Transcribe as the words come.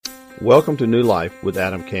Welcome to New Life with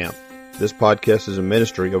Adam Camp. This podcast is a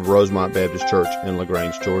ministry of Rosemont Baptist Church in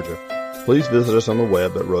LaGrange, Georgia. Please visit us on the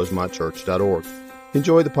web at rosemontchurch.org.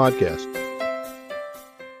 Enjoy the podcast.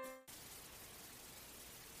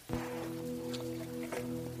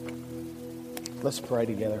 Let's pray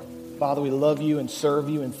together. Father, we love you and serve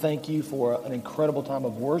you and thank you for an incredible time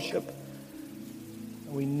of worship.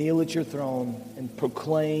 We kneel at your throne and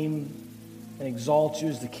proclaim and exalt you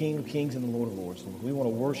as the King of Kings and the Lord of Lords. We want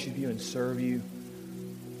to worship you and serve you.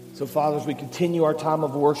 So, Father, as we continue our time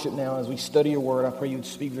of worship now, as we study your word, I pray you would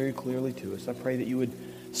speak very clearly to us. I pray that you would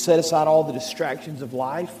set aside all the distractions of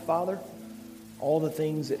life, Father, all the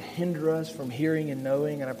things that hinder us from hearing and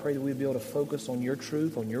knowing, and I pray that we'd be able to focus on your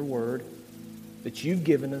truth, on your word that you've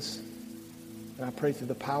given us. And I pray through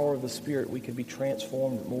the power of the Spirit we could be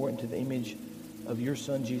transformed more into the image of your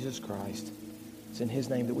Son, Jesus Christ. It's in his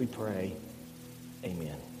name that we pray.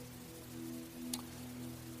 Amen.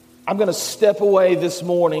 I'm going to step away this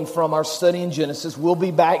morning from our study in Genesis. We'll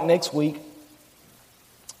be back next week.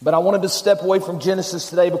 But I wanted to step away from Genesis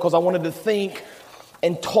today because I wanted to think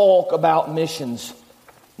and talk about missions.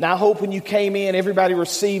 Now, I hope when you came in, everybody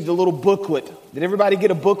received a little booklet. Did everybody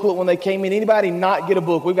get a booklet when they came in? Anybody not get a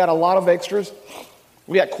book? We've got a lot of extras.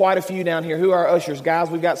 We got quite a few down here. Who are our ushers?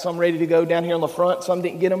 Guys, we've got some ready to go down here on the front. Some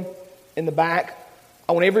didn't get them in the back.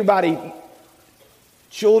 I want everybody...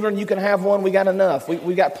 Children, you can have one. We got enough.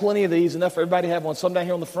 We got plenty of these, enough for everybody to have one. Some down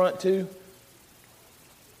here on the front too.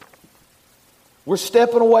 We're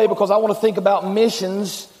stepping away because I want to think about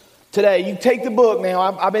missions today. You take the book now.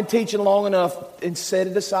 I've been teaching long enough and set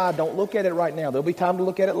it aside. Don't look at it right now. There'll be time to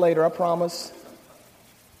look at it later, I promise.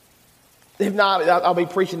 If not, I'll be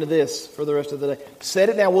preaching to this for the rest of the day. Set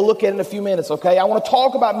it down. We'll look at it in a few minutes, okay? I want to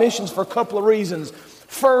talk about missions for a couple of reasons.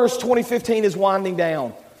 First, 2015 is winding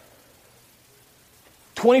down.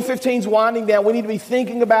 2015 is winding down. We need to be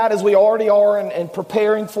thinking about, as we already are, and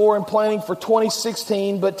preparing for and planning for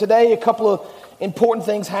 2016. But today, a couple of important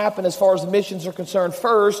things happen as far as the missions are concerned.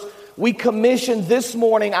 First, we commissioned this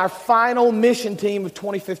morning our final mission team of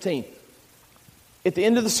 2015. At the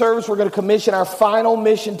end of the service, we're going to commission our final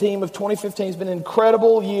mission team of 2015. It's been an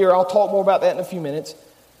incredible year. I'll talk more about that in a few minutes.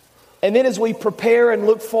 And then as we prepare and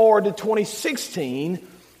look forward to 2016,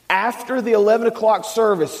 after the 11 o'clock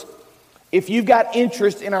service, if you've got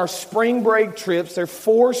interest in our spring break trips, there are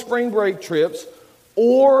 4 spring break trips,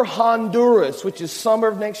 or Honduras, which is summer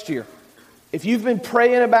of next year. If you've been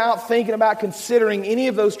praying about, thinking about, considering any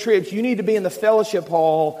of those trips, you need to be in the fellowship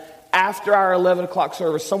hall after our 11 o'clock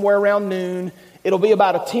service, somewhere around noon. It'll be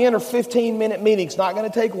about a 10 or 15 minute meeting. It's not going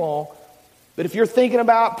to take long. But if you're thinking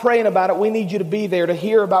about, praying about it, we need you to be there to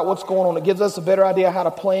hear about what's going on. It gives us a better idea how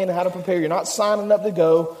to plan and how to prepare. You're not signing up to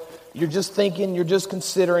go. You're just thinking, you're just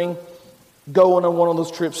considering going on one of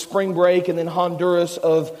those trips, spring break and then Honduras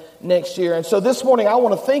of next year. And so this morning I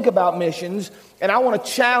want to think about missions, and I want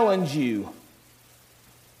to challenge you.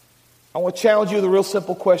 I want to challenge you with a real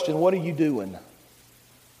simple question. What are you doing?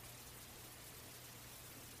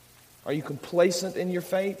 Are you complacent in your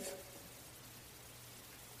faith?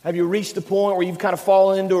 Have you reached the point where you've kind of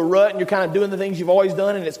fallen into a rut and you're kind of doing the things you've always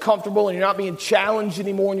done and it's comfortable and you're not being challenged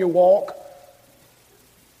anymore in your walk?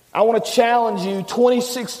 I want to challenge you,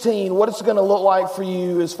 2016, what it's going to look like for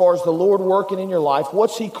you as far as the Lord working in your life.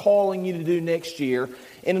 What's He calling you to do next year?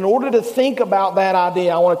 And in order to think about that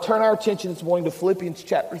idea, I want to turn our attention this morning to Philippians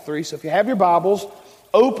chapter 3. So if you have your Bibles,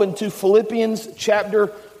 open to Philippians chapter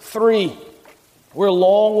 3. We're a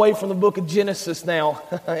long way from the book of Genesis now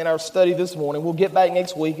in our study this morning. We'll get back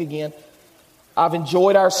next week again. I've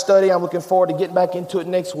enjoyed our study. I'm looking forward to getting back into it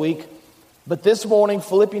next week. But this morning,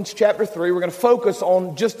 Philippians chapter 3, we're going to focus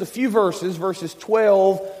on just a few verses, verses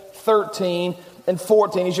 12, 13, and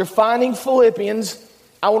 14. As you're finding Philippians,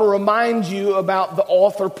 I want to remind you about the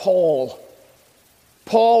author Paul.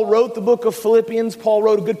 Paul wrote the book of Philippians. Paul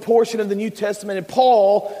wrote a good portion of the New Testament. And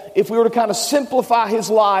Paul, if we were to kind of simplify his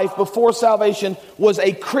life before salvation, was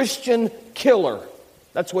a Christian killer.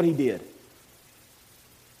 That's what he did.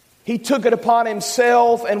 He took it upon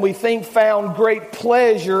himself, and we think found great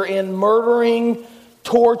pleasure in murdering,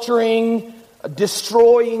 torturing,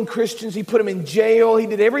 destroying Christians. He put them in jail. He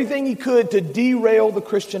did everything he could to derail the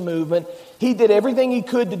Christian movement. He did everything he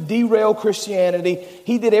could to derail Christianity.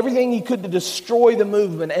 He did everything he could to destroy the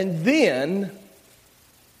movement. And then,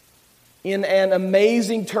 in an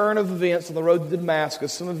amazing turn of events on the road to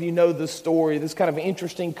Damascus, some of you know this story, this kind of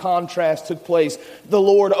interesting contrast took place. The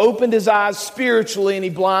Lord opened his eyes spiritually and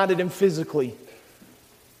He blinded him physically.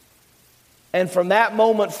 And from that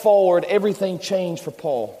moment forward, everything changed for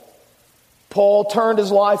Paul. Paul turned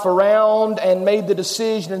his life around and made the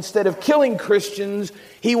decision, instead of killing Christians,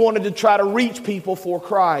 he wanted to try to reach people for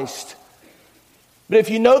Christ. But if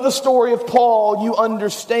you know the story of Paul, you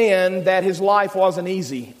understand that his life wasn't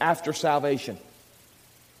easy after salvation.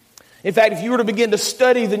 In fact, if you were to begin to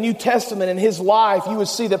study the New Testament and his life, you would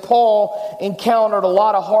see that Paul encountered a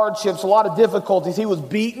lot of hardships, a lot of difficulties. He was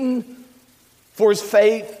beaten for his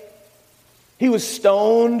faith. He was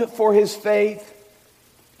stoned for his faith.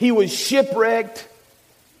 He was shipwrecked.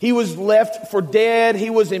 He was left for dead. He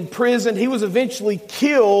was imprisoned. He was eventually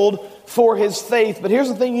killed for his faith. But here's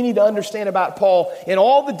the thing you need to understand about Paul. In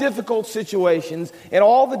all the difficult situations, in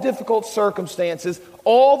all the difficult circumstances,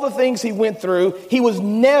 all the things he went through, he was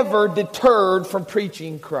never deterred from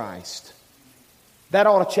preaching Christ. That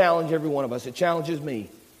ought to challenge every one of us. It challenges me.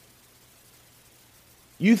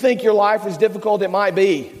 You think your life is difficult? It might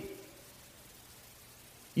be.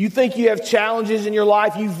 You think you have challenges in your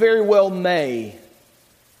life? You very well may.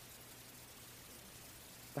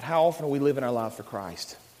 But how often are we living our lives for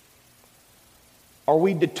Christ? Are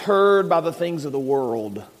we deterred by the things of the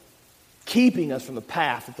world, keeping us from the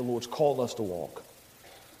path that the Lord's called us to walk?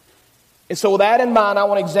 And so with that in mind, I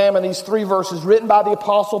want to examine these 3 verses written by the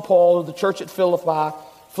Apostle Paul to the church at Philippi,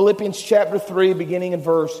 Philippians chapter 3, beginning in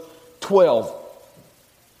verse 12.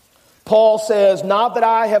 Paul says, "Not that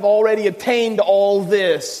I have already attained all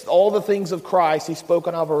this," all the things of Christ he's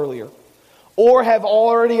spoken of earlier, "or have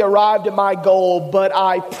already arrived at my goal, but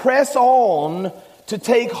I press on to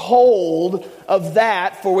take hold of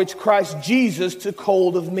that for which Christ Jesus took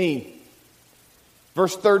hold of me."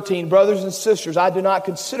 Verse 13, "Brothers and sisters, I do not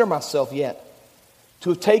consider myself yet to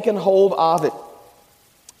have taken hold of it.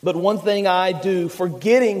 But one thing I do,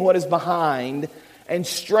 forgetting what is behind and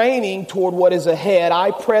straining toward what is ahead,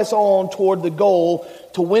 I press on toward the goal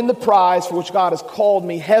to win the prize for which God has called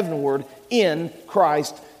me heavenward in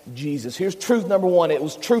Christ Jesus." Here's truth number 1. It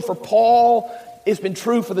was true for Paul. It's been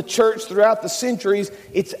true for the church throughout the centuries.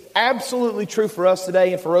 It's absolutely true for us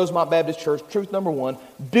today and for Rosemont Baptist Church. Truth number 1,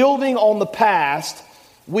 building on the past,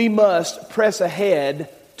 we must press ahead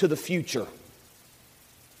to the future.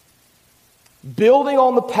 Building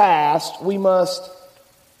on the past, we must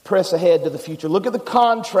press ahead to the future. Look at the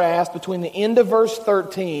contrast between the end of verse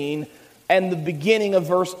 13 and the beginning of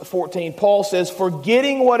verse 14. Paul says,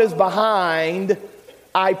 "Forgetting what is behind,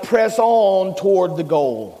 I press on toward the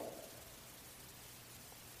goal."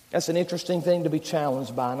 That's an interesting thing to be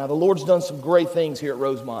challenged by. Now, the Lord's done some great things here at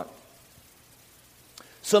Rosemont.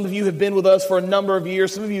 Some of you have been with us for a number of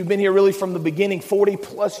years. Some of you have been here really from the beginning, 40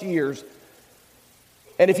 plus years.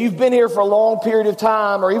 And if you've been here for a long period of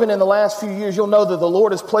time, or even in the last few years, you'll know that the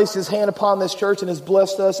Lord has placed His hand upon this church and has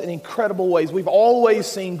blessed us in incredible ways. We've always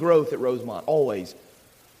seen growth at Rosemont, always.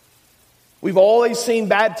 We've always seen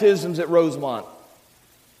baptisms at Rosemont.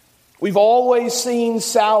 We've always seen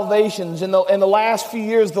salvations. In the last few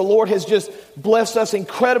years, the Lord has just blessed us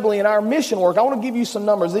incredibly in our mission work. I want to give you some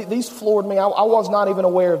numbers. These floored me. I was not even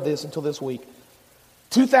aware of this until this week.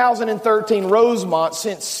 2013, Rosemont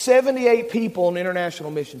sent 78 people on international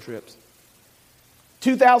mission trips.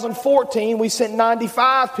 2014, we sent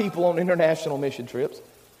 95 people on international mission trips.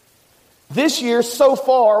 This year, so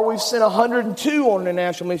far, we've sent 102 on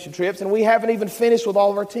international mission trips, and we haven't even finished with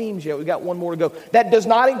all of our teams yet. We've got one more to go. That does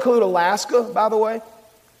not include Alaska, by the way.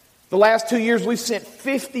 The last 2 years, we've sent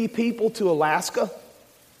 50 people to Alaska.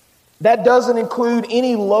 That doesn't include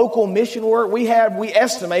any local mission work. We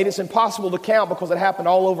estimate, it's impossible to count because it happened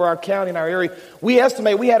all over our county and our area. We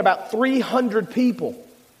estimate we had about 300 people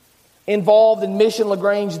involved in Mission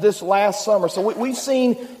LaGrange this last summer. So we've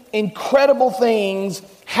seen incredible things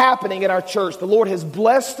happening in our church. The Lord has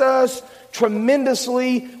blessed us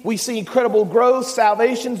tremendously. We see incredible growth,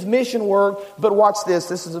 salvations, mission work. But watch this.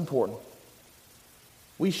 This is important.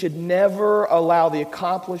 We should never allow the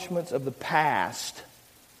accomplishments of the past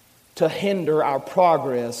to hinder our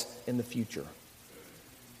progress in the future.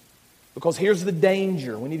 Because here's the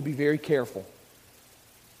danger. We need to be very careful.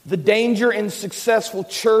 The danger in successful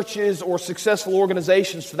churches or successful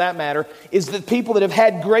organizations, for that matter, is that people that have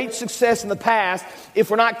had great success in the past, if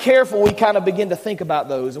we're not careful, we kind of begin to think about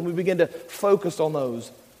those and we begin to focus on those.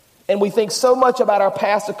 And we think so much about our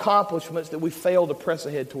past accomplishments that we fail to press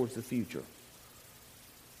ahead towards the future.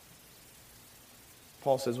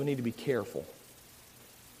 Paul says we need to be careful.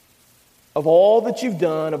 Of all that you've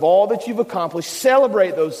done, of all that you've accomplished,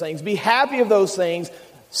 celebrate those things. Be happy of those things.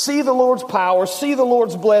 See the Lord's power, see the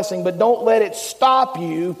Lord's blessing, but don't let it stop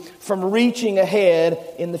you from reaching ahead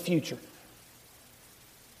in the future.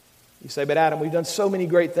 You say, but Adam, we've done so many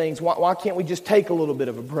great things. Why can't we just take a little bit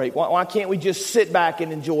of a break? Why can't we just sit back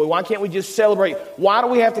and enjoy? Why can't we just celebrate? Why do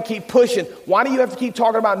we have to keep pushing? Why do you have to keep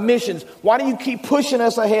talking about missions? Why do you keep pushing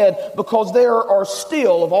us ahead? Because there are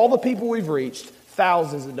still, of all the people we've reached,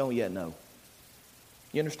 thousands that don't yet know.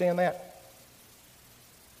 You understand that?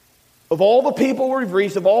 Of all the people we've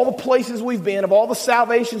reached, of all the places we've been, of all the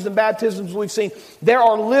salvations and baptisms we've seen, there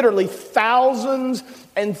are literally thousands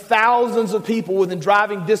and thousands of people within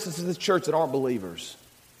driving distance of this church that aren't believers.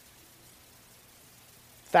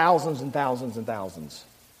 Thousands and thousands and thousands.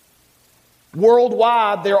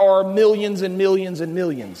 Worldwide, there are millions and millions and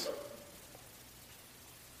millions.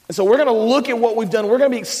 And so we're going to look at what we've done. We're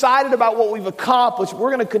going to be excited about what we've accomplished. We're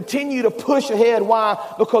going to continue to push ahead. Why?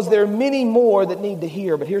 Because there are many more that need to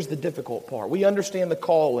hear. But here's the difficult part. We understand the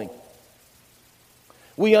calling.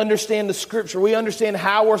 We understand the Scripture. We understand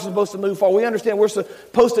how we're supposed to move forward. We understand we're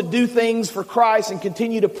supposed to do things for Christ and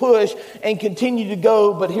continue to push and continue to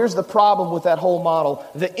go. But here's the problem with that whole model.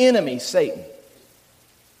 The enemy, Satan,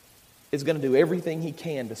 is going to do everything he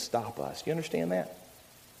can to stop us. You understand that?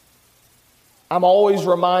 I'm always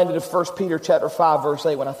reminded of 1 Peter chapter 5, verse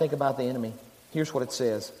 8 when I think about the enemy. Here's what it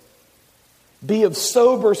says. Be of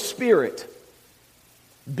sober spirit.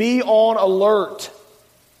 Be on alert.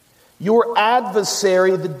 Your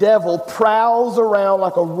adversary, the devil, prowls around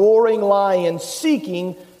like a roaring lion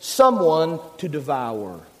seeking someone to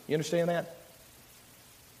devour. You understand that?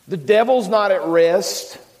 The devil's not at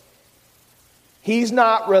rest. He's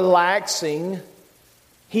not relaxing.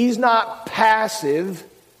 He's not passive.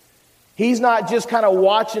 He's not just kind of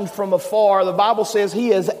watching from afar. The Bible says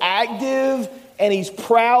he is active and he's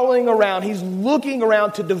prowling around. He's looking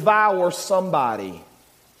around to devour somebody.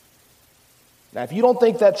 Now, if you don't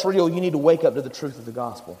think that's real, you need to wake up to the truth of the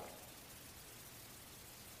gospel.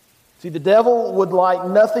 See, the devil would like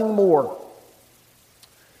nothing more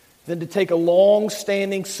than to take a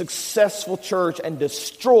long-standing, successful church and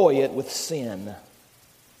destroy it with sin.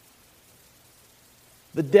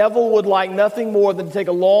 The devil would like nothing more than to take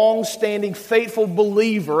a long-standing, faithful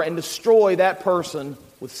believer and destroy that person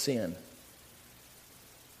with sin.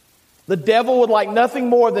 The devil would like nothing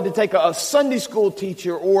more than to take a Sunday school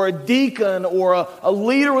teacher or a deacon or a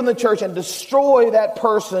leader in the church and destroy that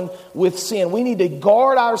person with sin. We need to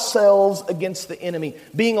guard ourselves against the enemy,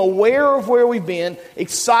 being aware of where we've been,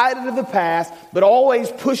 excited of the past, but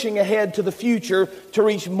always pushing ahead to the future to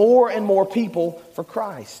reach more and more people for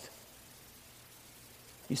Christ.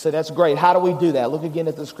 You say, that's great. How do we do that? Look again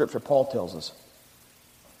at the scripture. Paul tells us.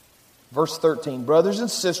 Verse 13, brothers and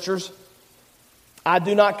sisters, I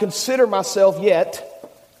do not consider myself yet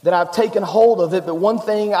that I've taken hold of it, but one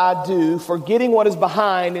thing I do, forgetting what is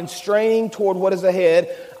behind and straining toward what is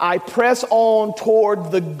ahead, I press on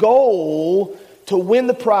toward the goal to win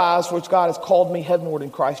the prize for which God has called me heavenward in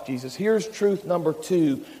Christ Jesus. Here's truth number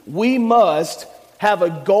 2. We must have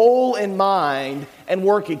a goal in mind and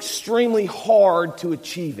work extremely hard to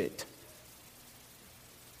achieve it.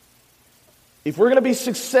 If we're going to be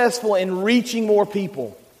successful in reaching more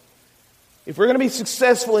people, if we're going to be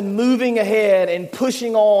successful in moving ahead and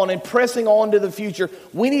pushing on and pressing on to the future,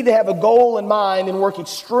 we need to have a goal in mind and work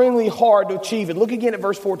extremely hard to achieve it. Look again at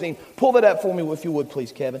verse 14. Pull that up for me if you would,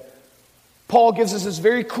 please, Kevin. Paul gives us this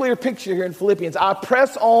very clear picture here in Philippians. I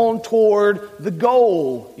press on toward the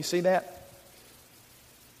goal. You see that?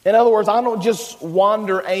 In other words, I don't just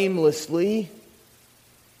wander aimlessly.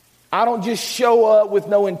 I don't just show up with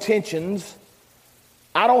no intentions.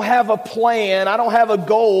 I don't have a plan. I don't have a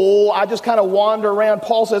goal. I just kind of wander around.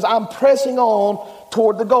 Paul says, I'm pressing on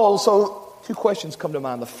toward the goal. So 2 questions come to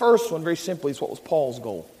mind. The first one, very simply, is what was Paul's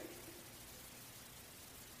goal?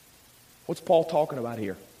 What's Paul talking about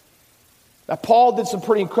here? Now, Paul did some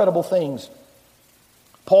pretty incredible things.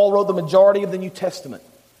 Paul wrote the majority of the New Testament.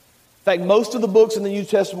 In fact, most of the books in the New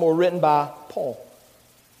Testament were written by Paul.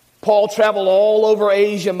 Paul traveled all over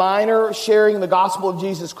Asia Minor, sharing the gospel of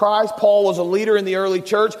Jesus Christ. Paul was a leader in the early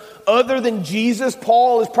church. Other than Jesus,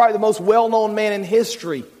 Paul is probably the most well-known man in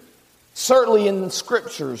history, certainly in the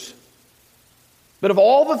Scriptures. But of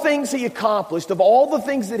all the things he accomplished, of all the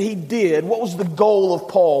things that he did, what was the goal of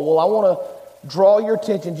Paul? Well, I want to draw your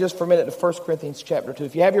attention just for a minute to 1 Corinthians chapter 2.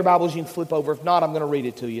 If you have your Bibles, you can flip over. If not, I'm going to read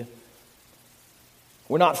it to you.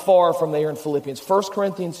 We're not far from there in Philippians. 1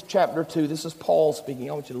 Corinthians chapter 2. This is Paul speaking.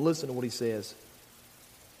 I want you to listen to what he says.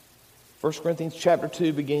 1 Corinthians chapter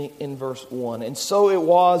 2, beginning in verse 1. And so it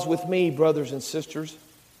was with me, brothers and sisters.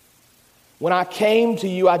 When I came to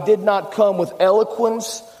you, I did not come with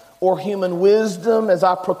eloquence or human wisdom as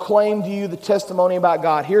I proclaimed to you the testimony about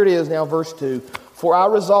God. Here it is now, verse 2. For I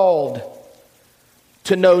resolved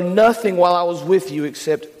to know nothing while I was with you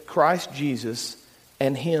except Christ Jesus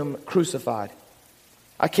and Him crucified.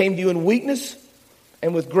 I came to you in weakness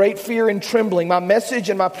and with great fear and trembling. My message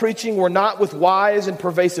and my preaching were not with wise and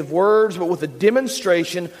pervasive words, but with a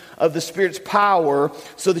demonstration of the Spirit's power,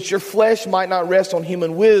 so that your flesh might not rest on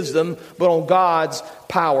human wisdom, but on God's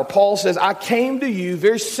power. Paul says, I came to you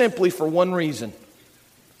very simply for one reason.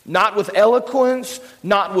 Not with eloquence,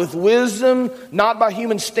 not with wisdom, not by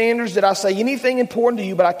human standards did I say anything important to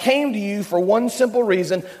you, but I came to you for one simple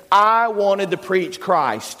reason. I wanted to preach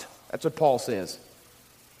Christ. That's what Paul says.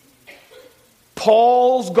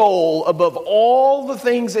 Paul's goal, above all the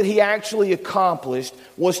things that he actually accomplished,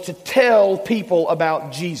 was to tell people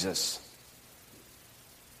about Jesus.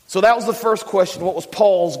 So that was the first question. What was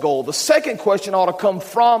Paul's goal? The second question ought to come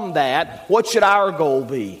from that. What should our goal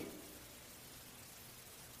be?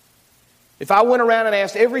 If I went around and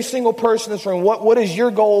asked every single person in this room, what is your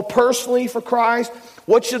goal personally for Christ?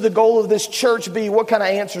 What should the goal of this church be? What kind of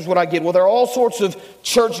answers would I get? Well, there are all sorts of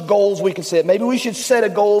church goals we can set. Maybe we should set a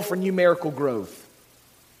goal for numerical growth.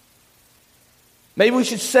 Maybe we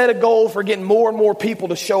should set a goal for getting more and more people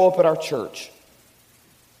to show up at our church.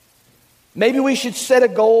 Maybe we should set a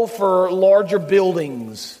goal for larger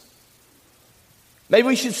buildings. Maybe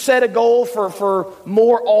we should set a goal for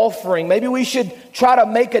more offering. Maybe we should try to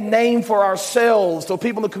make a name for ourselves so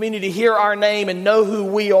people in the community hear our name and know who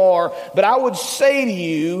we are. But I would say to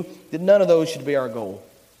you that none of those should be our goal.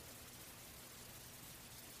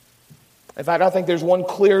 In fact, I think there's one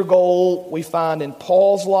clear goal we find in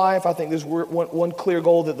Paul's life. I think there's one clear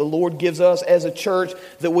goal that the Lord gives us as a church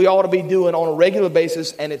that we ought to be doing on a regular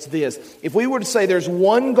basis, and it's this. If we were to say there's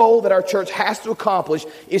one goal that our church has to accomplish,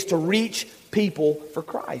 is to reach people for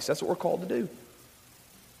Christ. That's what we're called to do.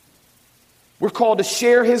 We're called to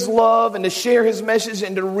share His love and to share His message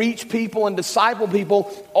and to reach people and disciple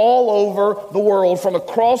people all over the world, from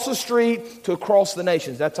across the street to across the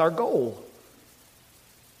nations. That's our goal.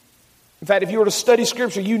 In fact, if you were to study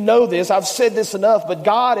Scripture, you know this. I've said this enough, but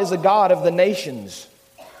God is a God of the nations.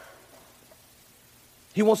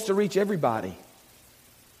 He wants to reach everybody.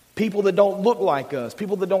 People that don't look like us,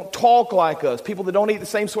 people that don't talk like us, people that don't eat the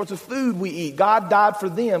same sorts of food we eat. God died for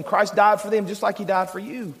them. Christ died for them just like He died for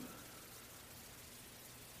you.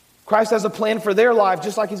 Christ has a plan for their life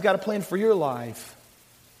just like He's got a plan for your life.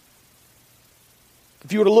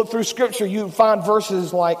 If you were to look through Scripture, you would find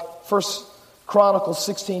verses like 1 Chronicles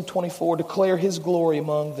 16:24, declare His glory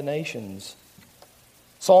among the nations.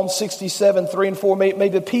 Psalm 67, 3 and 4, may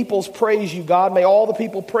the peoples praise you, God. May all the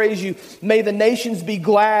people praise you. May the nations be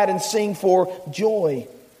glad and sing for joy.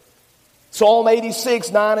 Psalm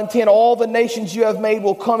 86, 9 and 10, all the nations you have made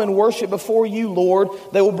will come and worship before you, Lord.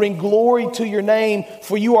 They will bring glory to your name,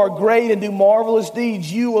 for you are great and do marvelous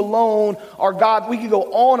deeds. You alone are God. We could go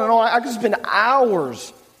on and on. I could spend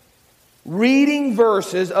hours reading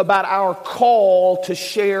verses about our call to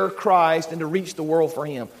share Christ and to reach the world for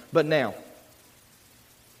Him. But now,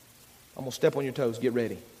 I'm going to step on your toes. Get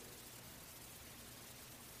ready.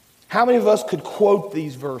 How many of us could quote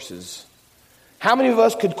these verses? How many of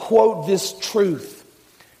us could quote this truth?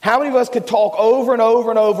 How many of us could talk over and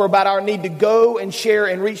over and over about our need to go and share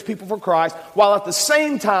and reach people for Christ while at the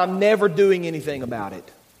same time never doing anything about it?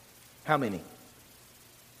 How many?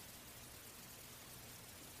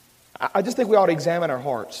 I just think we ought to examine our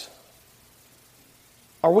hearts.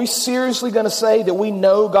 Are we seriously going to say that we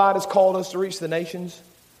know God has called us to reach the nations?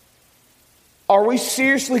 Are we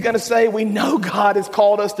seriously going to say we know God has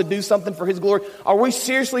called us to do something for His glory? Are we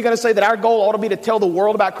seriously going to say that our goal ought to be to tell the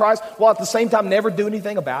world about Christ while at the same time never do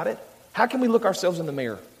anything about it? How can we look ourselves in the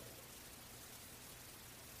mirror?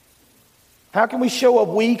 How can we show up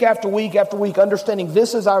week after week after week understanding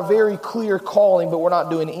this is our very clear calling, but we're not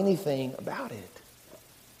doing anything about it?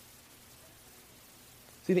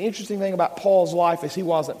 See, the interesting thing about Paul's life is he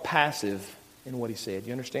wasn't passive in what he said.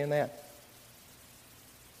 You understand that?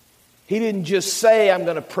 He didn't just say, I'm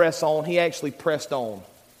going to press on. He actually pressed on.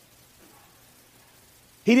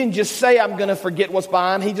 He didn't just say, I'm going to forget what's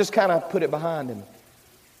behind. He just kind of put it behind him.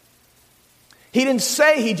 He didn't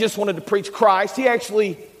say he just wanted to preach Christ. He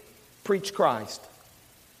actually preached Christ.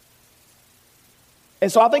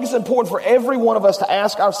 And so I think it's important for every one of us to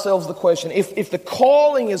ask ourselves the question, if the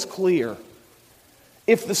calling is clear,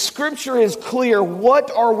 if the Scripture is clear, what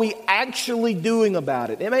are we actually doing about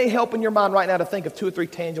it? It may help in your mind right now to think of 2 or 3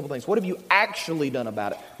 tangible things. What have you actually done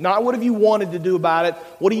about it? Not what have you wanted to do about it.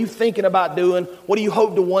 What are you thinking about doing? What do you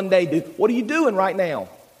hope to one day do? What are you doing right now?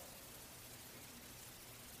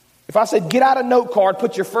 If I said, get out a note card,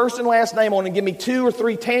 put your first and last name on, and give me 2 or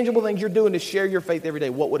 3 tangible things you're doing to share your faith every day,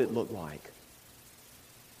 what would it look like?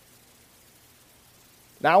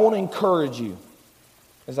 Now, I want to encourage you.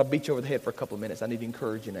 As I beat you over the head for a couple of minutes, I need to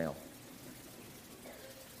encourage you now.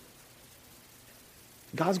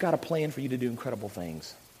 God's got a plan for you to do incredible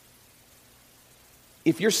things.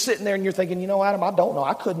 If you're sitting there and you're thinking, you know, Adam, I don't know.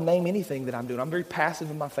 I couldn't name anything that I'm doing. I'm very passive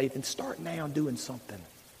in my faith. And start now doing something.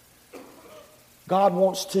 God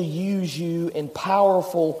wants to use you in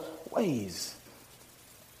powerful ways.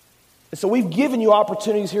 And so we've given you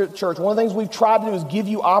opportunities here at church. One of the things we've tried to do is give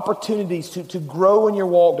you opportunities to grow in your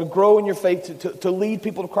walk, to grow in your faith, to lead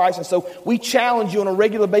people to Christ. And so we challenge you on a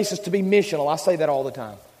regular basis to be missional. I say that all the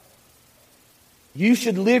time. You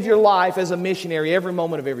should live your life as a missionary every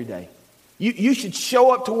moment of every day. You should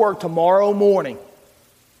show up to work tomorrow morning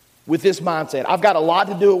with this mindset. I've got a lot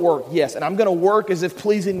to do at work, yes, and I'm going to work as if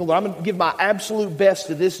pleasing the Lord. I'm going to give my absolute best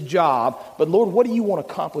to this job. But Lord, what do you want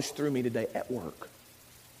to accomplish through me today at work?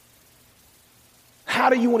 How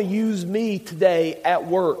do you want to use me today at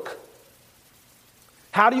work?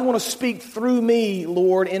 How do you want to speak through me,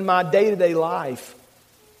 Lord, in my day-to-day life?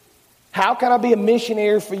 How can I be a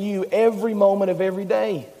missionary for you every moment of every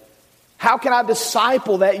day? How can I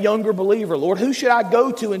disciple that younger believer? Lord, who should I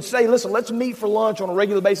go to and say, listen, let's meet for lunch on a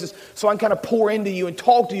regular basis so I can kind of pour into you and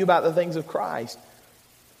talk to you about the things of Christ?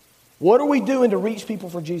 What are we doing to reach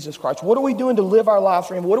people for Jesus Christ? What are we doing to live our lives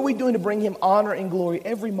for Him? What are we doing to bring Him honor and glory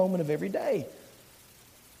every moment of every day?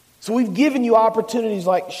 So we've given you opportunities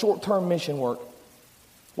like short-term mission work.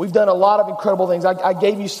 We've done a lot of incredible things. I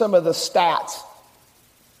gave you some of the stats.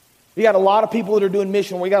 We got a lot of people that are doing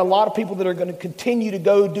mission work. We got a lot of people that are going to continue to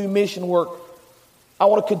go do mission work. I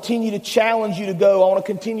want to continue to challenge you to go. I want to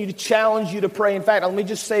continue to challenge you to pray. In fact, let me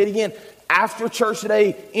just say it again. After church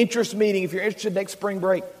today, interest meeting, if you're interested next spring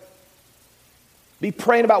break, be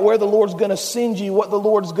praying about where the Lord's going to send you, what the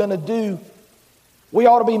Lord's going to do. We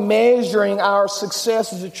ought to be measuring our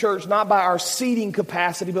success as a church not by our seating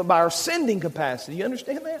capacity, but by our sending capacity. You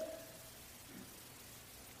understand that?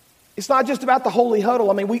 It's not just about the holy huddle.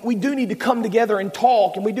 I mean, we do need to come together and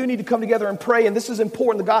talk, and we do need to come together and pray, and this is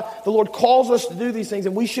important. The Lord calls us to do these things,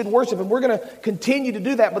 and we should worship, and we're going to continue to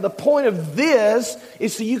do that. But the point of this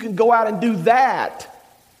is so you can go out and do that.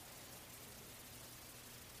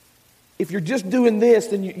 If you're just doing this,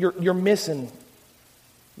 then you're missing.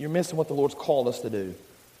 You're missing what the Lord's called us to do.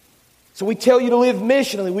 So we tell you to live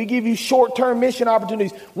missionally. We give you short-term mission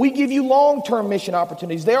opportunities. We give you long-term mission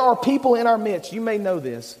opportunities. There are people in our midst, you may know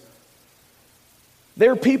this.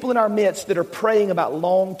 There are people in our midst that are praying about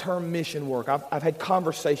long-term mission work. I've had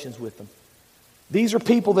conversations with them. These are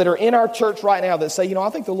people that are in our church right now that say, you know, I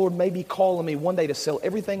think the Lord may be calling me one day to sell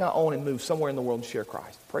everything I own and move somewhere in the world and share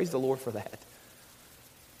Christ. Praise the Lord for that.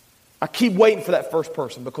 I keep waiting for that first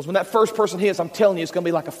person, because when that first person hits, I'm telling you, it's going to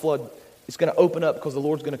be like a flood. It's going to open up because the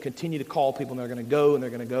Lord's going to continue to call people, and they're going to go, and they're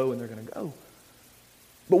going to go, and they're going to go.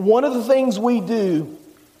 But one of the things we do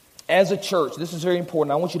as a church, this is very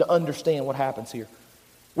important. I want you to understand what happens here.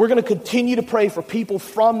 We're going to continue to pray for people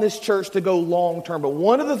from this church to go long term. But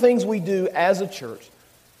one of the things we do as a church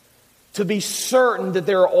to be certain that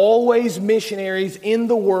there are always missionaries in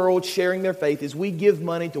the world sharing their faith is we give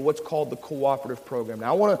money to what's called the cooperative program.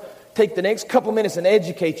 Now, I want to take the next couple minutes and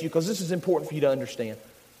educate you, because this is important for you to understand.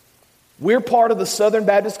 We're part of the Southern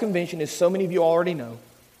Baptist Convention, as so many of you already know.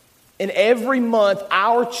 And every month,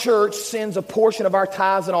 our church sends a portion of our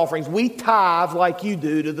tithes and offerings. We tithe like you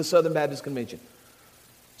do to the Southern Baptist Convention.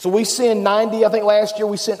 So we send I think last year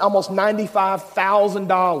we sent almost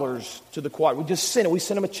 $95,000 to the cooperative. We just send it. We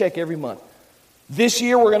send them a check every month. This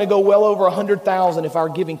year we're going to go well over $100,000 if our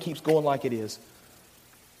giving keeps going like it is.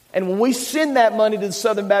 And when we send that money to the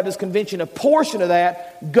Southern Baptist Convention, a portion of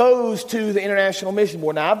that goes to the International Mission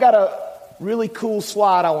Board. Now, I've got a really cool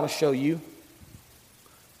slide I want to show you.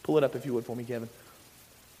 Pull it up if you would for me, Kevin.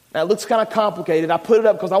 Now, it looks kind of complicated. I put it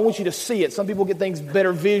up because I want you to see it. Some people get things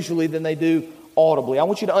better visually than they do audibly. I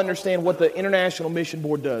want you to understand what the International Mission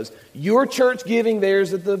Board does. Your church giving,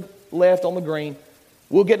 there's at the left on the green.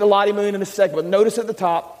 We'll get to Lottie Moon in a second, but notice at the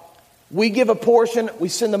top, we give a portion, we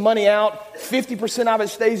send the money out. 50% of it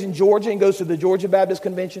stays in Georgia and goes to the Georgia Baptist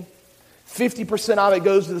Convention. 50% of it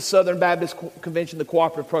goes to the Southern Baptist Convention, the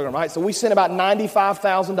cooperative program, right? So we sent about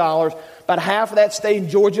 $95,000. About half of that stayed in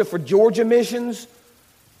Georgia for Georgia missions.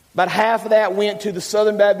 About half of that went to the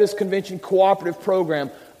Southern Baptist Convention cooperative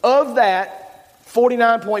program. Of that,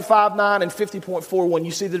 49.59 and 50.41,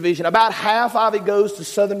 you see the division. About half of it goes to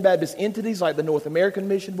Southern Baptist entities like the North American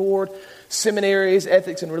Mission Board, seminaries,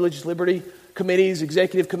 ethics and religious liberty committees,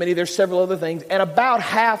 executive committee. There's several other things. And about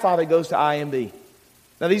half of it goes to IMB.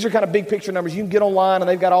 Now, these are kind of big picture numbers. You can get online and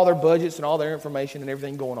they've got all their budgets and all their information and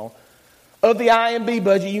everything going on. Of the IMB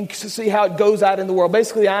budget, you can see how it goes out in the world.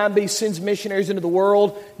 Basically, IMB sends missionaries into the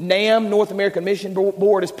world. NAM, North American Mission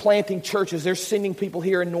Board, is planting churches. They're sending people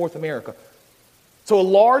here in North America. So a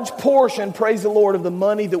large portion, praise the Lord, of the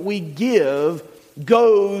money that we give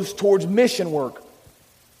goes towards mission work,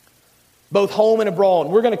 both home and abroad.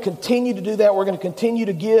 We're going to continue to do that. We're going to continue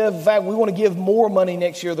to give. In fact, we want to give more money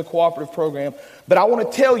next year to the cooperative program. But I want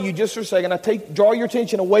to tell you just for a second, draw your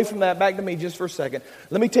attention away from that back to me just for a second.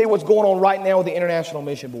 Let me tell you what's going on right now with the International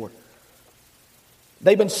Mission Board.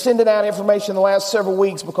 They've been sending out information the last several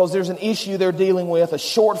weeks because there's an issue they're dealing with, a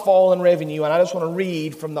shortfall in revenue. And I just want to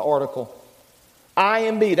read from the article.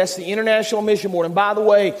 IMB, that's the International Mission Board. And by the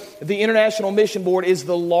way, the International Mission Board is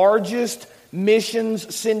the largest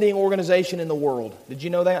missions sending organization in the world. Did you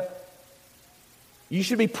know that? You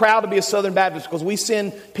should be proud to be a Southern Baptist because we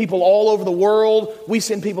send people all over the world. We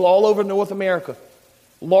send people all over North America.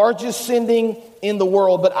 Largest sending in the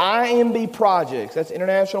world. But IMB projects, that's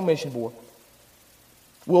International Mission Board,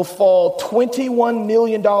 will fall $21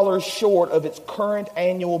 million short of its current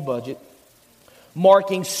annual budget,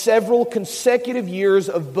 marking several consecutive years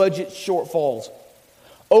of budget shortfalls.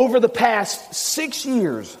 Over the past 6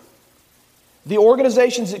 years, the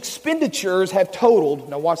organization's expenditures have totaled,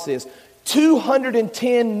 now watch this,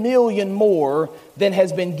 $210 million more than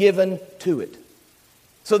has been given to it.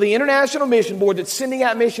 So the International Mission Board that's sending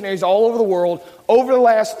out missionaries all over the world over the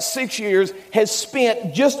last 6 years has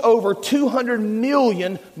spent just over $200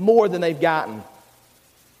 million more than they've gotten.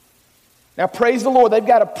 Now praise the Lord, they've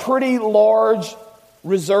got a pretty large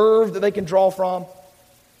reserve that they can draw from.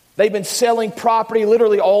 They've been selling property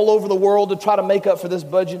literally all over the world to try to make up for this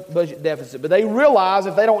budget deficit. But they realize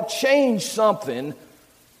if they don't change something,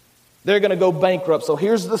 they're going to go bankrupt. So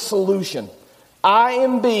here's the solution.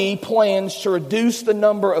 IMB plans to reduce the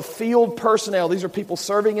number of field personnel, these are people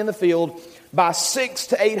serving in the field, by 600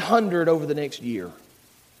 to 800 over the next year.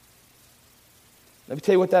 Let me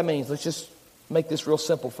tell you what that means. Let's just make this real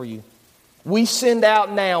simple for you. We send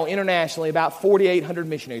out now internationally about 4,800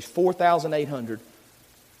 missionaries, 4,800.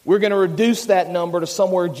 We're going to reduce that number to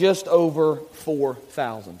somewhere just over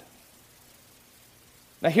 4,000.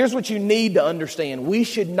 Now here's what you need to understand. We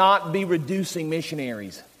should not be reducing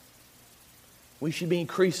missionaries. We should be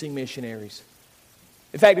increasing missionaries.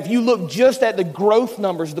 In fact, if you look just at the growth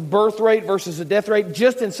numbers, the birth rate versus the death rate,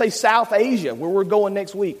 just in, say, South Asia, where we're going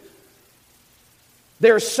next week,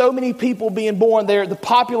 there are so many people being born there. The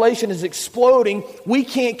population is exploding. We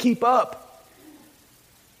can't keep up.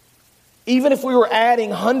 Even if we were adding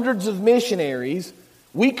hundreds of missionaries,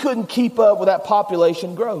 we couldn't keep up with that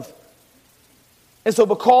population growth. And so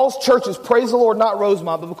because churches, praise the Lord, not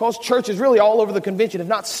Rosemont, but because churches really all over the convention have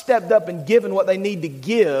not stepped up and given what they need to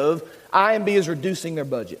give, IMB is reducing their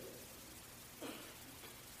budget.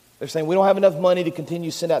 They're saying we don't have enough money to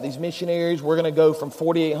continue to send out these missionaries. We're going to go from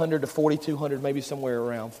 4,800 to 4,200, maybe somewhere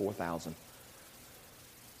around 4,000.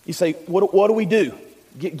 You say, what do we do?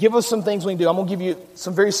 Give us some things we can do. I'm going to give you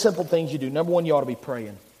some very simple things you do. Number one, you ought to be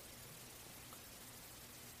praying.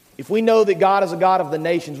 If we know that God is a God of the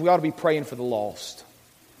nations, we ought to be praying for the lost.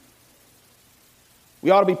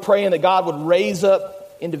 We ought to be praying that God would raise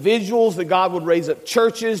up individuals, that God would raise up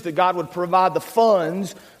churches, that God would provide the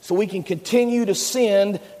funds so we can continue to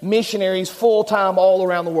send missionaries full-time all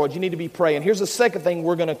around the world. You need to be praying. Here's the second thing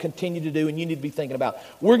we're going to continue to do and you need to be thinking about.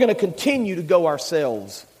 We're going to continue to go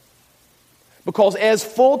ourselves. Because as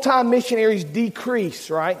full-time missionaries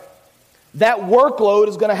decrease, right, that workload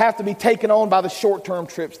is going to have to be taken on by the short-term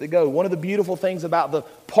trips that go. One of the beautiful things about the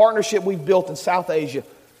partnership we've built in South Asia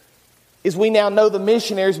is we now know the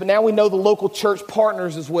missionaries, but now we know the local church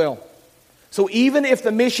partners as well. So even if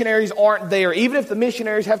the missionaries aren't there, even if the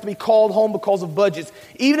missionaries have to be called home because of budgets,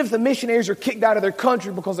 even if the missionaries are kicked out of their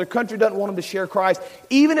country because their country doesn't want them to share Christ,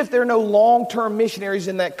 even if there are no long-term missionaries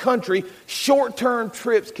in that country, short-term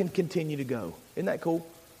trips can continue to go. Isn't that cool?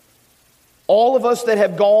 All of us that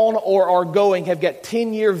have gone or are going have got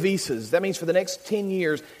 10-year visas. That means for the next 10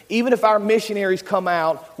 years, even if our missionaries come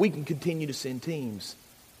out, we can continue to send teams.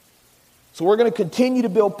 So we're going to continue to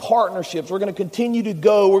build partnerships. We're going to continue to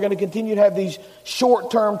go. We're going to continue to have these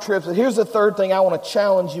short-term trips. And here's the third thing I want to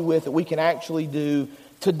challenge you with that we can actually do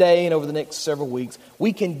today and over the next several weeks.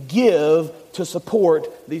 We can give to support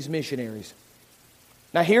these missionaries.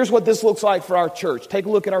 Now here's what this looks like for our church. Take a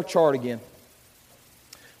look at our chart again.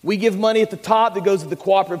 We give money at the top that goes to the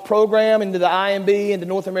cooperative program, into the IMB, into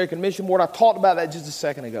North American Mission Board. I talked about that just a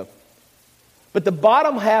second ago. But the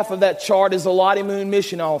bottom half of that chart is the Lottie Moon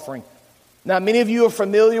mission offering. Now, many of you are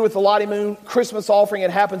familiar with the Lottie Moon Christmas offering. It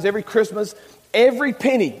happens every Christmas. Every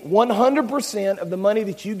penny, 100% of the money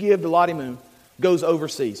that you give to Lottie Moon goes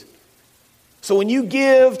overseas. So when you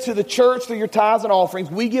give to the church through your tithes and offerings,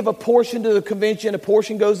 we give a portion to the convention, a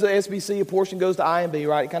portion goes to SBC, a portion goes to IMB,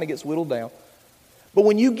 right? It kind of gets whittled down. But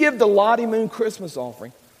when you give the Lottie Moon Christmas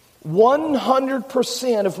offering,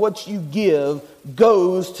 100% of what you give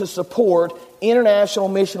goes to support international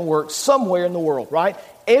mission work somewhere in the world, right?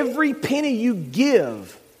 Every penny you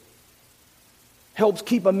give helps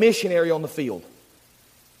keep a missionary on the field.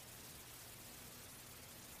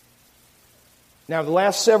 Now, the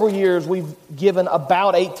last several years, we've given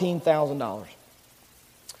about $18,000.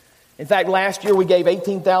 In fact, last year we gave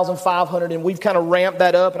 $18,500, and we've kind of ramped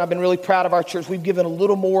that up, and I've been really proud of our church. We've given a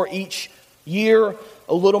little more each year,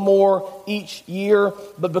 a little more each year.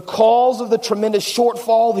 But because of the tremendous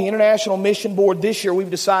shortfall, the International Mission Board this year, we've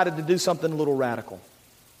decided to do something a little radical.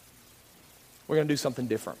 We're going to do something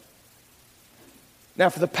different. Now,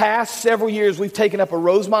 for the past several years, we've taken up a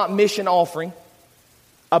Rosemont mission offering.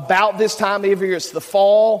 About this time every year, it's the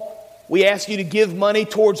fall. We ask you to give money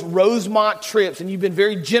towards Rosemont trips, and you've been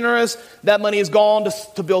very generous. That money has gone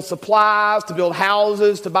to build supplies, to build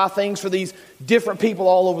houses, to buy things for these different people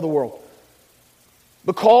all over the world.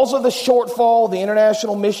 Because of the shortfall, the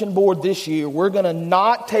International Mission Board this year, we're going to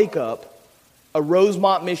not take up a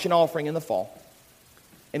Rosemont mission offering in the fall.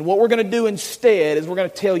 And what we're going to do instead is we're going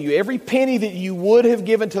to tell you every penny that you would have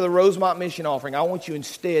given to the Rosemont mission offering, I want you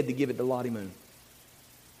instead to give it to Lottie Moon.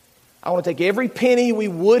 I want to take every penny we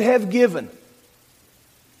would have given,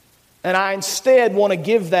 and I instead want to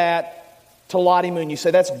give that to Lottie Moon. You say,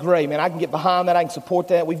 that's great, man. I can get behind that. I can support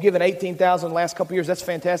that. We've given $18,000 the last couple of years. That's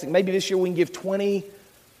fantastic. Maybe this year we can give 20.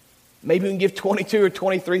 Maybe we can give 22 or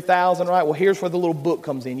 23,000, right? Well, here's where the little book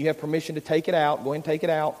comes in. You have permission to take it out. Go ahead and take it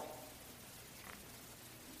out.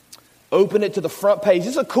 Open it to the front page.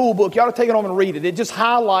 This is a cool book. You ought to take it home and read it. It just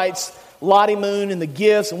highlights Lottie Moon and the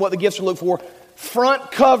gifts and what the gifts are looked for.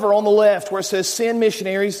 Front cover on the left where it says Send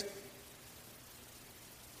Missionaries.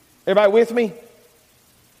 Everybody with me?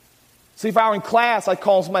 See, if I were in class, I'd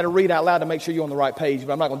call somebody to read out loud to make sure you're on the right page,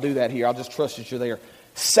 but I'm not going to do that here. I'll just trust that you're there.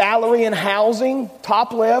 Salary and housing,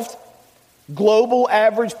 top left. Global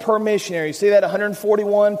average per missionary. See that?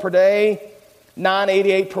 141 per day,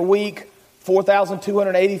 988 per week,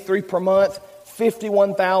 4,283 per month,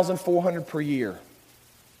 51,400 per year.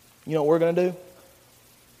 You know what we're going to do?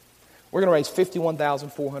 We're going to raise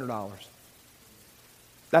 $51,400.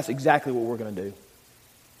 That's exactly what we're going to do.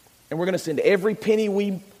 And we're going to send every penny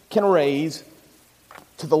we can raise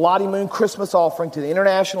to the Lottie Moon Christmas offering to the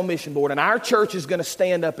International Mission Board. And our church is going to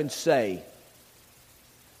stand up and say,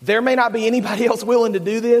 there may not be anybody else willing to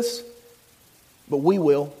do this, but we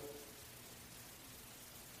will.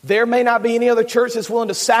 There may not be any other church that's willing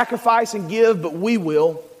to sacrifice and give, but we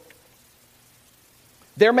will.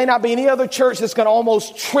 There may not be any other church that's going to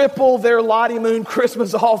almost triple their Lottie Moon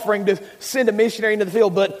Christmas offering to send a missionary into the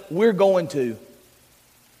field, but we're going to.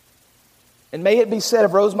 And may it be said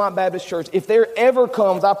of Rosemont Baptist Church, if there ever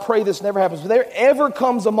comes, I pray this never happens, if there ever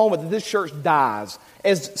comes a moment that this church dies,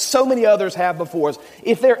 as so many others have before us,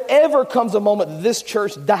 if there ever comes a moment that this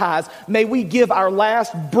church dies, may we give our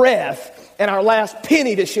last breath and our last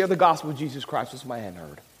penny to share the gospel of Jesus Christ with somebody I hadn't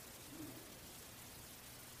heard.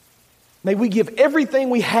 May we give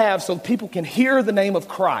everything we have so people can hear the name of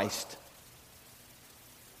Christ.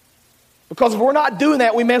 Because if we're not doing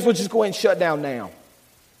that, we may as well just go ahead and shut down now.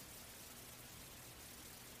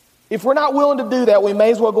 If we're not willing to do that, we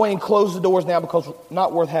may as well go ahead and close the doors now, because it's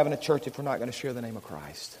not worth having a church if we're not going to share the name of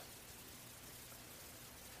Christ.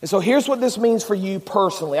 And so here's what this means for you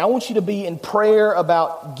personally. I want you to be in prayer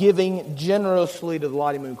about giving generously to the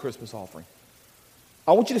Lottie Moon Christmas offering.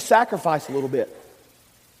 I want you to sacrifice a little bit.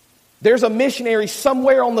 There's a missionary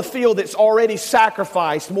somewhere on the field that's already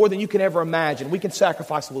sacrificed more than you can ever imagine. We can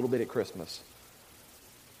sacrifice a little bit at Christmas.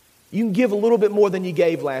 You can give a little bit more than you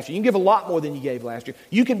gave last year. You can give a lot more than you gave last year.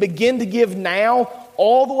 You can begin to give now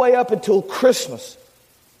all the way up until Christmas.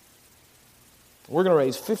 We're going to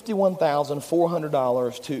raise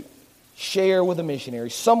 $51,400 to share with a missionary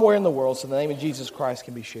somewhere in the world so the name of Jesus Christ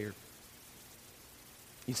can be shared.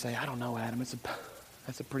 You say, I don't know, Adam.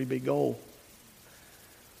 That's a pretty big goal.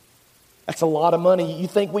 That's a lot of money. You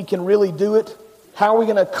think we can really do it? How are we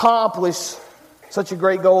going to accomplish such a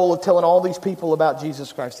great goal of telling all these people about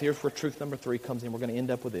Jesus Christ? Here's where truth number 3 comes in. We're going to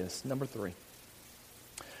end up with this. Number 3.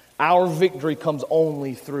 Our victory comes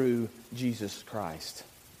only through Jesus Christ.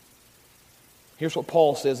 Here's what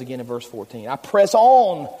Paul says again in verse 14. I press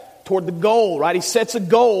on toward the goal, right? He sets a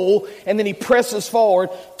goal and then he presses forward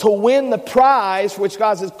to win the prize for which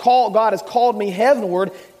God has called me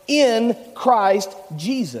heavenward in Christ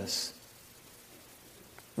Jesus.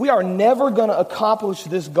 We are never going to accomplish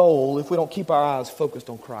this goal if we don't keep our eyes focused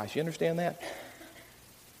on Christ. You understand that?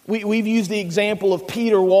 We've used the example of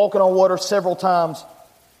Peter walking on water several times.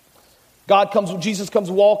 Jesus comes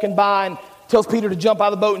walking by and tells Peter to jump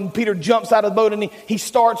out of the boat, and Peter jumps out of the boat, and he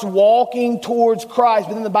starts walking towards Christ.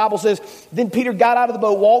 But then the Bible says, then Peter got out of the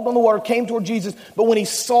boat, walked on the water, came toward Jesus. But when he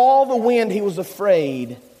saw the wind, he was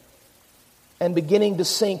afraid. And beginning to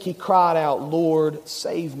sink, he cried out, Lord,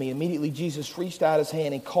 save me. Immediately Jesus reached out his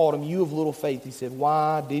hand and called him, you of little faith. He said,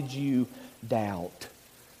 why did you doubt?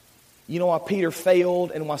 You know why Peter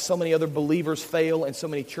failed and why so many other believers fail and so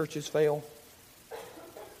many churches fail?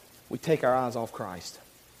 We take our eyes off Christ.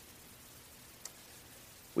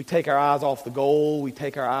 We take our eyes off the goal. We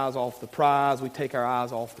take our eyes off the prize. We take our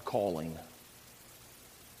eyes off the calling.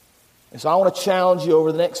 And so I want to challenge you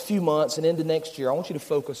over the next few months and into next year. I want you to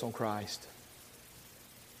focus on Christ.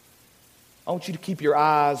 I want you to keep your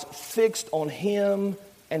eyes fixed on Him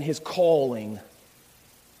and His calling.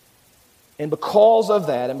 And because of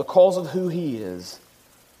that and because of who He is,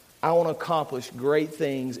 I want to accomplish great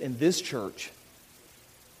things in this church.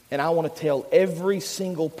 And I want to tell every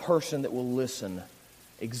single person that will listen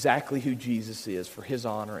exactly who Jesus is for His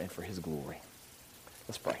honor and for His glory.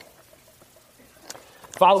 Let's pray.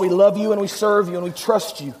 Father, we love You and we serve You and we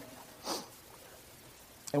trust You.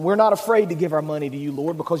 And we're not afraid to give our money to You,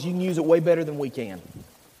 Lord, because You can use it way better than we can.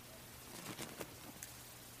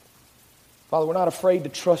 Father, we're not afraid to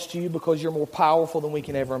trust You because You're more powerful than we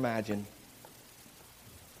can ever imagine.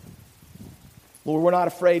 Lord, we're not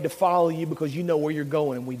afraid to follow You because You know where You're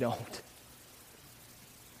going and we don't.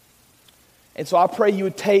 And so I pray You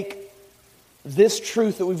would take this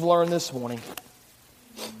truth that we've learned this morning,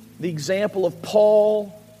 the example of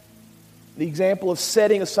Paul, the example of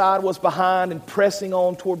setting aside what's behind and pressing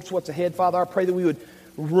on towards what's ahead. Father, I pray that we would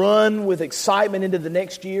run with excitement into the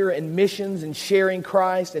next year and missions and sharing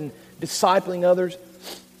Christ and discipling others.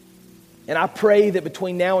 And I pray that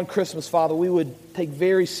between now and Christmas, Father, we would take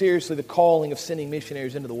very seriously the calling of sending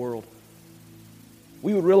missionaries into the world.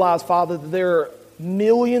 We would realize, Father, that there are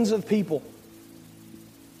millions of people,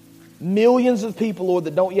 Lord,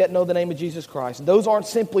 that don't yet know the name of Jesus Christ. And those aren't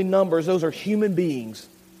simply numbers, those are human beings.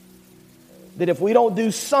 That if we don't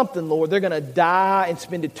do something, Lord, they're going to die and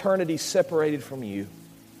spend eternity separated from You.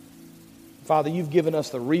 Father, You've given us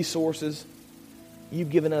the resources. You've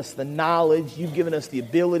given us the knowledge. You've given us the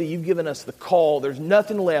ability. You've given us the call. There's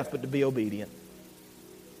nothing left but to be obedient.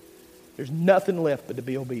 There's nothing left but to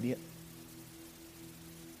be obedient.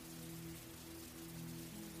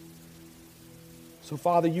 So,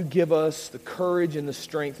 Father, You give us the courage and the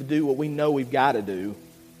strength to do what we know we've got to do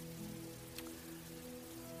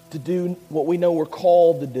what we know we're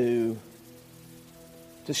called to do,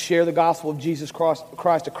 to share the gospel of Jesus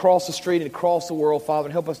Christ across the street and across the world, Father,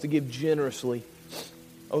 and help us to give generously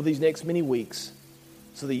over these next many weeks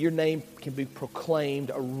so that Your name can be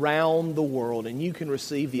proclaimed around the world and You can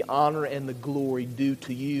receive the honor and the glory due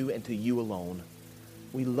to You and to You alone.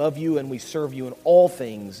 We love You and we serve You in all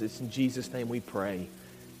things. It's in Jesus' name we pray.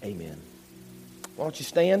 Amen. Why don't you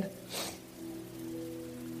stand?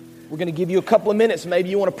 We're going to give you a couple of minutes. Maybe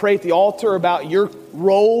you want to pray at the altar about your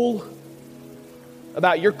role,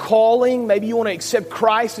 about your calling. Maybe you want to accept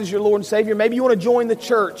Christ as your Lord and Savior. Maybe you want to join the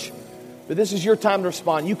church. But this is your time to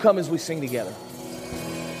respond. You come as we sing together.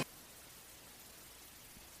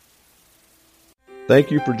 Thank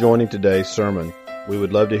you for joining today's sermon. We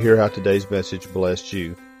would love to hear how today's message blessed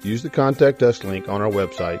you. Use the Contact Us link on our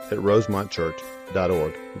website at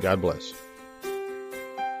rosemontchurch.org. God bless.